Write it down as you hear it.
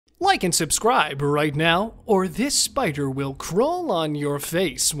Like and subscribe right now, or this spider will crawl on your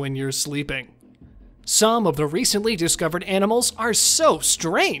face when you're sleeping. Some of the recently discovered animals are so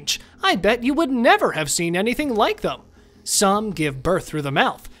strange, I bet you would never have seen anything like them. Some give birth through the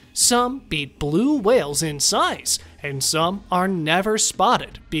mouth, some beat blue whales in size, and some are never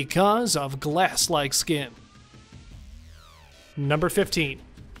spotted because of glass-like skin. Number 15.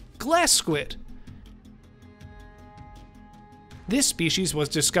 Glass squid. This species was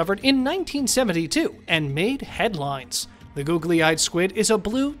discovered in 1972 and made headlines. The googly-eyed squid is a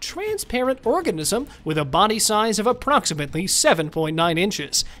blue, transparent organism with a body size of approximately 7.9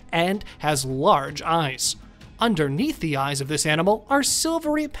 inches and has large eyes. Underneath the eyes of this animal are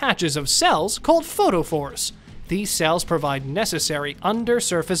silvery patches of cells called photophores. These cells provide necessary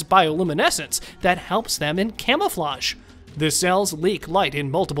undersurface bioluminescence that helps them in camouflage. The cells leak light in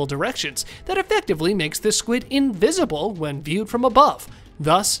multiple directions that effectively makes the squid invisible when viewed from above,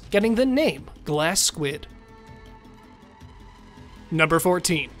 thus getting the name glass squid. Number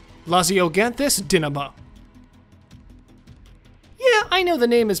 14. Lasioganthus dynama. Yeah, I know the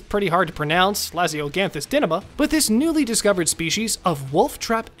name is pretty hard to pronounce, Lasioganthus dynama, but this newly discovered species of wolf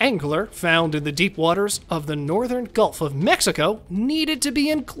trap angler found in the deep waters of the northern Gulf of Mexico needed to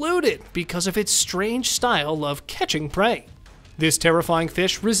be included because of its strange style of catching prey. This terrifying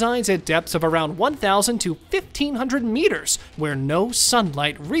fish resides at depths of around 1,000 to 1,500 meters, where no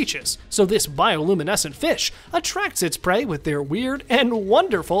sunlight reaches, so this bioluminescent fish attracts its prey with their weird and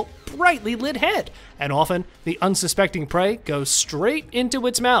wonderful, brightly lit head, and often the unsuspecting prey goes straight into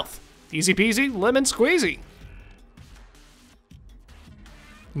its mouth. Easy peasy, lemon squeezy.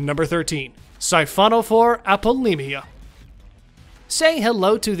 Number 13. Siphonophore apolemia. Say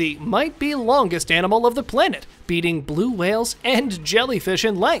hello to the might-be longest animal of the planet, beating blue whales and jellyfish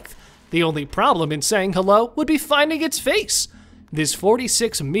in length. The only problem in saying hello would be finding its face. This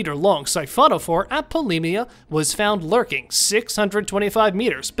 46-meter-long Siphonophore apolemia was found lurking 625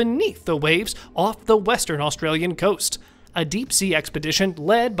 meters beneath the waves off the western Australian coast. A deep-sea expedition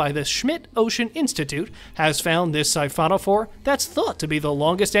led by the Schmidt Ocean Institute has found this Siphonophore that's thought to be the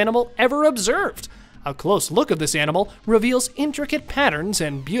longest animal ever observed. A close look of this animal reveals intricate patterns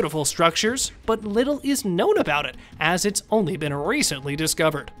and beautiful structures, but little is known about it, as it's only been recently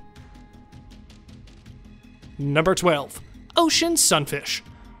discovered. Number 12. Ocean sunfish.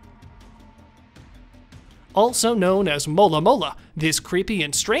 Also known as mola mola, this creepy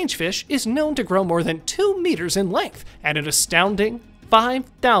and strange fish is known to grow more than 2 meters in length and an astounding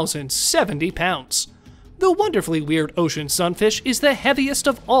 5,070 pounds. The wonderfully weird ocean sunfish is the heaviest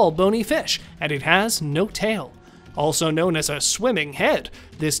of all bony fish, and it has no tail. Also known as a swimming head,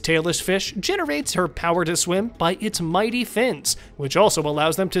 this tailless fish generates her power to swim by its mighty fins, which also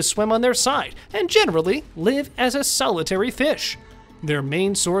allows them to swim on their side and generally live as a solitary fish. Their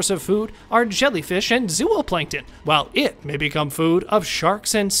main source of food are jellyfish and zooplankton, while it may become food of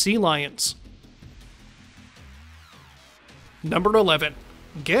sharks and sea lions. Number 11.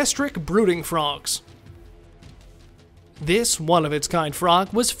 Gastric brooding frogs. This one-of-its-kind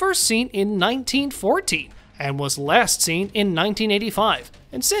frog was first seen in 1914 and was last seen in 1985,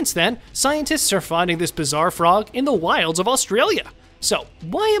 and since then, scientists are finding this bizarre frog in the wilds of Australia. So,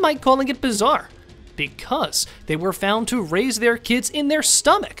 why am I calling it bizarre? Because they were found to raise their kids in their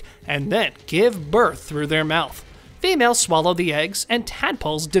stomach and then give birth through their mouth. Females swallow the eggs, and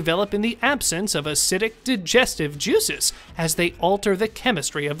tadpoles develop in the absence of acidic digestive juices as they alter the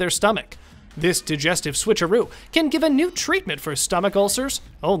chemistry of their stomach. This digestive switcheroo can give a new treatment for stomach ulcers,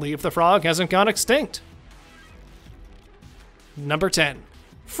 only if the frog hasn't gone extinct. Number 10.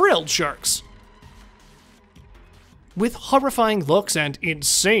 Frilled sharks. With horrifying looks and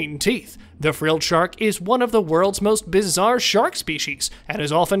insane teeth, the frilled shark is one of the world's most bizarre shark species and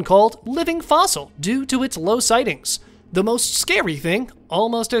is often called living fossil due to its low sightings. The most scary thing,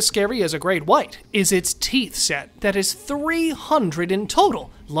 almost as scary as a great white, is its teeth set that is 300 in total,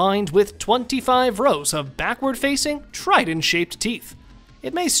 lined with 25 rows of backward-facing, trident-shaped teeth.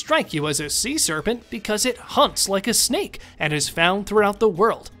 It may strike you as a sea serpent because it hunts like a snake and is found throughout the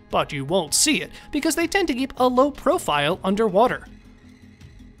world, but you won't see it because they tend to keep a low profile underwater.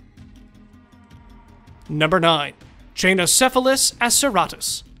 Number 9. Chainocephalus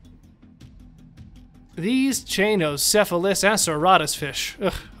aceratus. These Chainocephalus aceratus fish.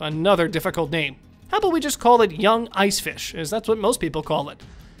 Ugh, another difficult name. How about we just call it young ice fish, as that's what most people call it.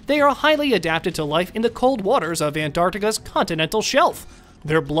 They are highly adapted to life in the cold waters of Antarctica's continental shelf.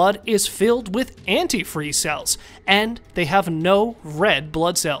 Their blood is filled with antifreeze cells, and they have no red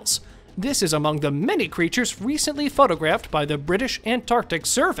blood cells. This is among the many creatures recently photographed by the British Antarctic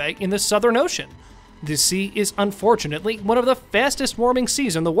Survey in the Southern Ocean. This sea is unfortunately one of the fastest warming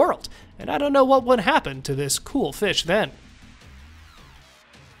seas in the world, and I don't know what would happen to this cool fish then.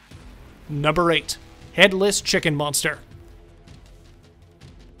 Number 8. Headless Chicken Monster.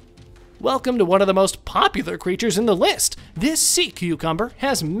 Welcome to one of the most popular creatures in the list. This sea cucumber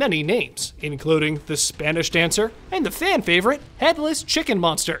has many names, including the Spanish Dancer and the fan favorite Headless Chicken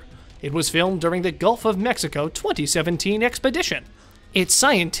Monster. It was filmed during the Gulf of Mexico 2017 expedition. Its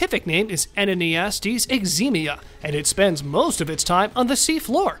scientific name is Eneniastes eximia, and it spends most of its time on the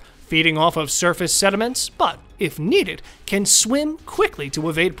seafloor, feeding off of surface sediments, but, if needed, can swim quickly to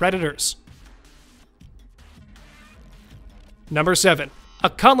evade predators. Number 7.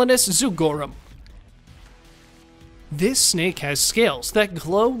 Acalanus zugorum. This snake has scales that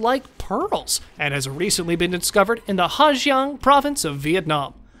glow like pearls and has recently been discovered in the Hà Giang province of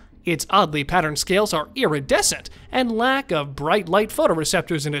Vietnam. Its oddly patterned scales are iridescent, and lack of bright light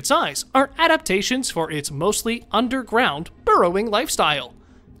photoreceptors in its eyes are adaptations for its mostly underground, burrowing lifestyle.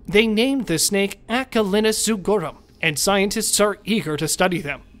 They named the snake Acalanus zugorum, and scientists are eager to study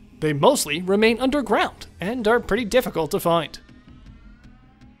them. They mostly remain underground and are pretty difficult to find.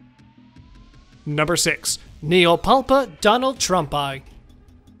 Number 6. Neopalpa donaldtrumpi.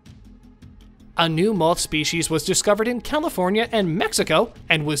 A new moth species was discovered in California and Mexico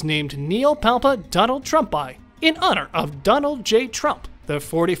and was named Neopalpa donaldtrumpi in honor of Donald J. Trump, the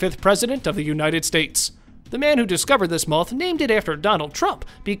 45th President of the United States. The man who discovered this moth named it after Donald Trump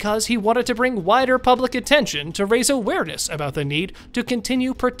because he wanted to bring wider public attention to raise awareness about the need to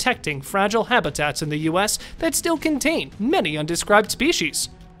continue protecting fragile habitats in the U.S. that still contain many undescribed species.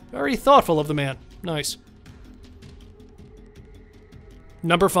 Very thoughtful of the man. Nice.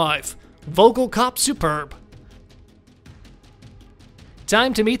 Number 5. Vogelkop superb.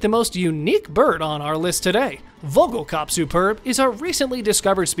 Time to meet the most unique bird on our list today. Vogelkop superb is a recently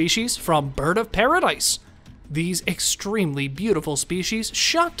discovered species from Bird of Paradise. These extremely beautiful species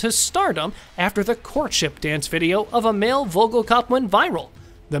shot to stardom after the courtship dance video of a male Vogelkop went viral.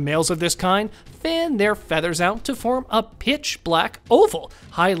 The males of this kind fan their feathers out to form a pitch black oval,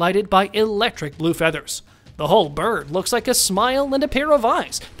 highlighted by electric blue feathers. The whole bird looks like a smile and a pair of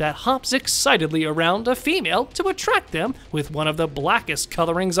eyes that hops excitedly around a female to attract them with one of the blackest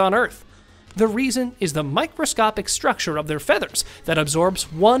colorings on Earth. The reason is the microscopic structure of their feathers that absorbs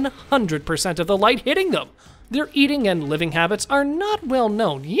 100% of the light hitting them. Their eating and living habits are not well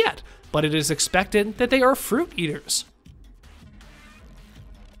known yet, but it is expected that they are fruit eaters.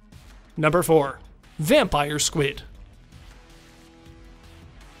 Number 4. Vampire squid.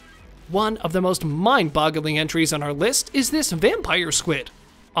 One of the most mind-boggling entries on our list is this vampire squid.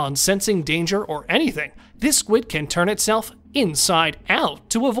 On sensing danger or anything, this squid can turn itself inside out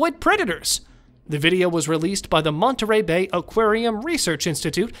to avoid predators. The video was released by the Monterey Bay Aquarium Research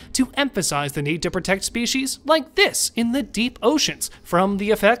Institute to emphasize the need to protect species like this in the deep oceans from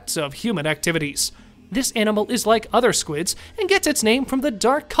the effects of human activities. This animal is like other squids and gets its name from the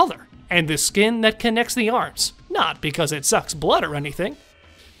dark color and the skin that connects the arms, not because it sucks blood or anything.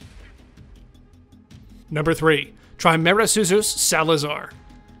 Number 3. Trimerasusus salazar.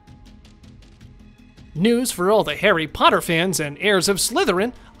 News for all the Harry Potter fans and heirs of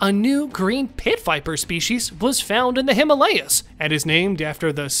Slytherin, a new green pit viper species was found in the Himalayas and is named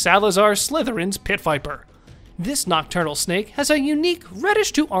after the Salazar Slytherin's pit viper. This nocturnal snake has a unique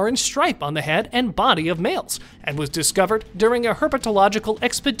reddish to orange stripe on the head and body of males and was discovered during a herpetological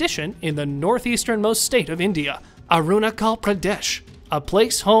expedition in the northeasternmost state of India, Arunachal Pradesh, a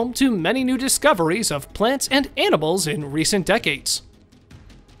place home to many new discoveries of plants and animals in recent decades.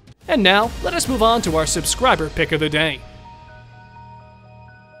 And now, let us move on to our subscriber pick of the day.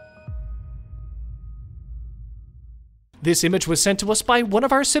 This image was sent to us by one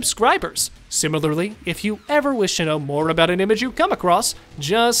of our subscribers. Similarly, if you ever wish to know more about an image you come across,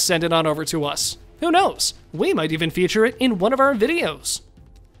 just send it on over to us. Who knows? We might even feature it in one of our videos.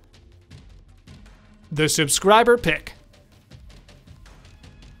 The subscriber pick.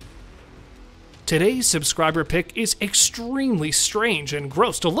 Today's subscriber pick is extremely strange and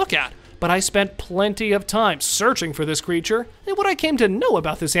gross to look at, but I spent plenty of time searching for this creature, and what I came to know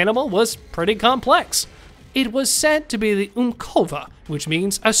about this animal was pretty complex. It was said to be the Umkova, which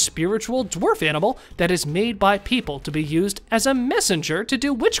means a spiritual dwarf animal that is made by people to be used as a messenger to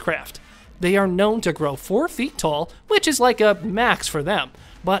do witchcraft. They are known to grow 4 feet tall, which is like a max for them,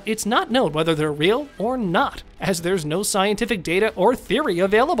 but it's not known whether they're real or not, as there's no scientific data or theory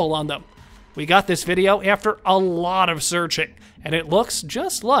available on them. We got this video after a lot of searching, and it looks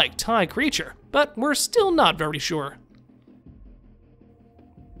just like Thai creature, but we're still not very sure.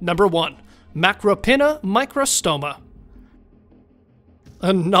 Number 1. Macropina microstoma.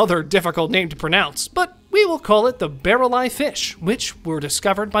 Another difficult name to pronounce, but we will call it the barrel-eye fish, which were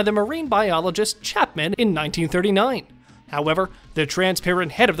discovered by the marine biologist Chapman in 1939. However, the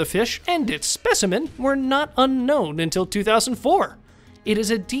transparent head of the fish and its specimen were not unknown until 2004. It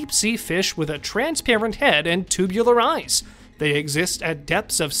is a deep-sea fish with a transparent head and tubular eyes. They exist at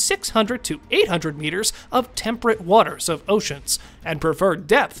depths of 600 to 800 meters of temperate waters of oceans, and prefer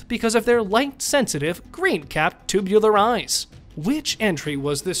depth because of their light-sensitive, green-capped tubular eyes. Which entry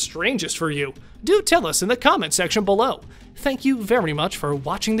was the strangest for you? Do tell us in the comment section below. Thank you very much for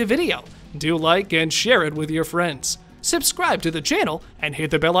watching the video. Do like and share it with your friends. Subscribe to the channel and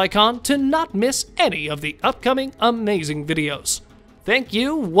hit the bell icon to not miss any of the upcoming amazing videos. Thank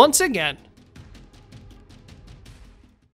you once again.